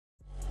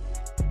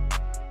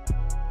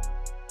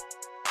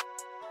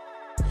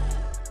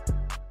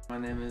My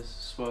name is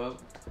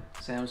Swope,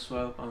 Sam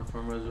Swope. I'm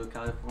from Razzle,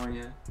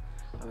 California.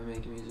 I've been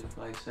making music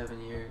for like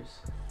 7 years.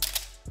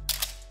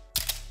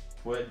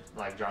 What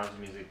genres of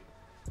music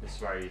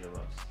inspire you the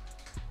most?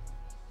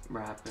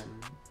 Rap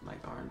and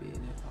like R&B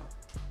and hip hop.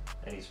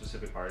 Any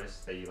specific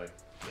artists that you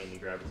mainly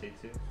gravitate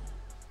to?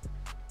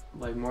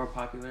 Like more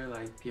popular,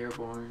 like Pierre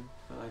Bourne,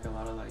 but like a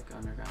lot of like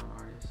underground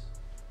artists.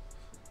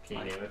 Can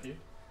you name a few?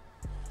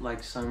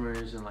 Like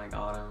Summers and like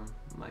Autumn,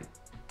 like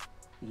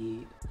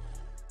Yeet.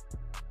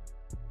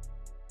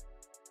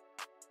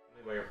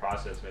 Tell me about your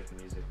process making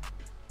music.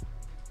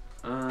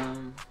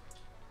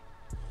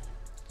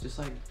 Just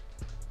like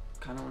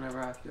kind of whenever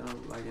I feel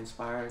like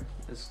inspired.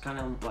 It's kind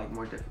of like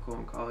more difficult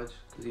in college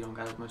because you don't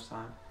got as much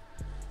time.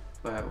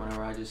 But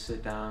whenever I just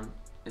sit down,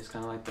 it's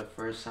kind of like the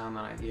first sound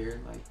that I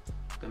hear, like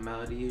the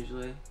melody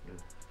usually.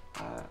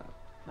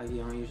 Like you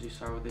don't usually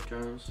start with the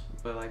drums,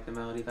 but like the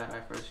melody that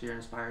I first hear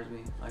inspires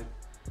me. Like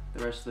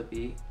the rest of the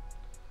beat,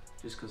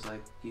 just cause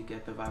like you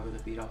get the vibe of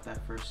the beat off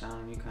that first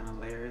sound and you kind of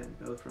layer it and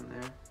build from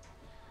there.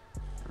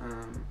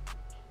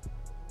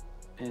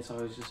 And it's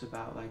always just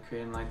about like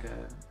creating like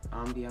a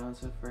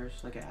ambiance at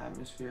first, like an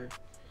atmosphere,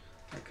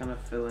 like kind of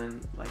fill in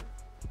like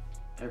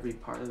every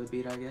part of the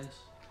beat, I guess.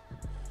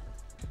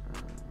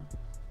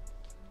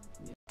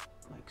 Yeah,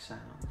 like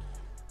sound.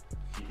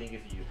 Do you think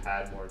if you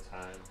had more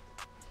time,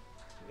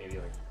 maybe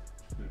you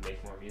would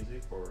make more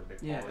music, or the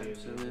quality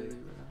of music?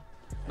 Bro.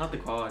 Not the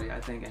quality.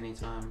 I think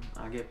anytime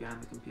I get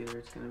behind the computer,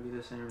 it's gonna be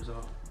the same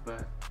result.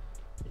 But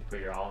you put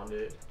your all into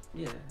it.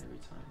 Yeah, every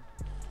time.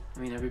 I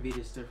mean, every beat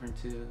is different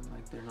too.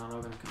 Like they're not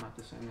all gonna come out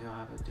the same. They all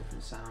have a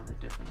different sound or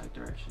different like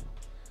direction.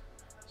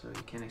 So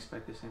you can't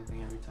expect the same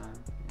thing every time,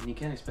 and you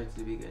can't expect it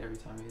to be good every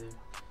time either.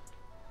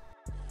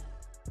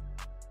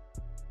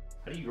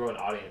 How do you grow an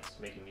audience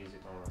making music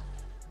online?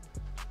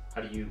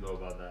 How do you go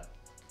about that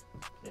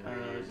in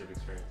your years of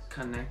experience?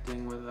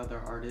 Connecting with other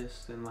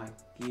artists and like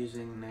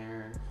using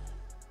their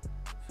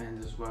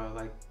fans as well.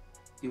 Like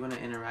you want to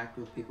interact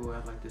with people who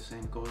have like the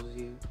same goals as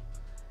you,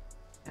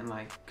 and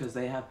like because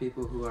they have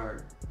people who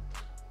are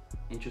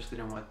interested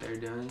in what they're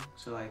doing.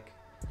 So like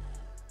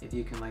if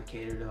you can like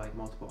cater to like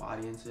multiple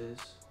audiences,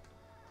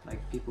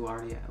 like people who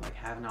already like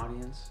have an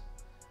audience.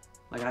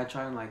 Like I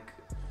try and like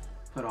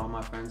put all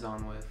my friends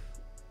on with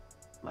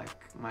like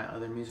my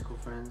other musical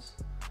friends,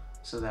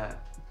 so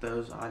that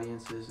those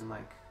audiences and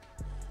like,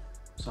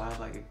 so I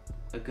have like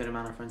a good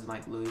amount of friends in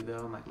like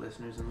Louisville and like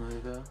listeners in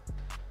Louisville,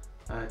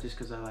 just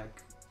because I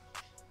like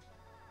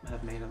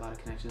have made a lot of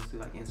connections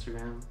through like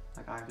Instagram.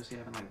 Like I obviously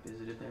haven't like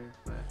visited there,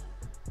 but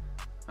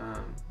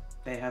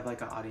they have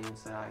like an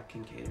audience that I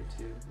can cater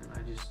to, and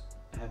I just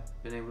have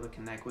been able to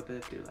connect with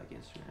it through like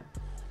Instagram.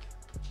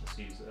 Just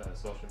use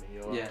social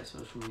media a lot? Yeah,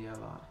 social media a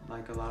lot.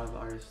 Like a lot of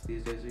artists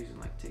these days are using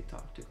like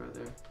TikTok to grow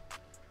their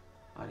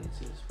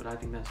audiences, but I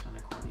think that's kind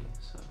of corny.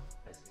 So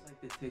it's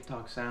like the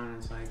TikTok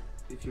sound is like,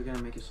 if you're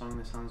gonna make a song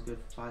that sounds good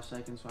for 5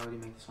 seconds, why would you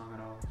make the song at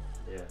all?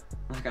 Yeah.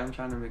 Like I'm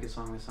trying to make a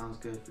song that sounds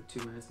good for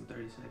 2 minutes and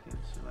 30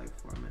 seconds or like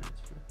 4 minutes.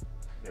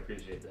 I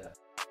appreciate that.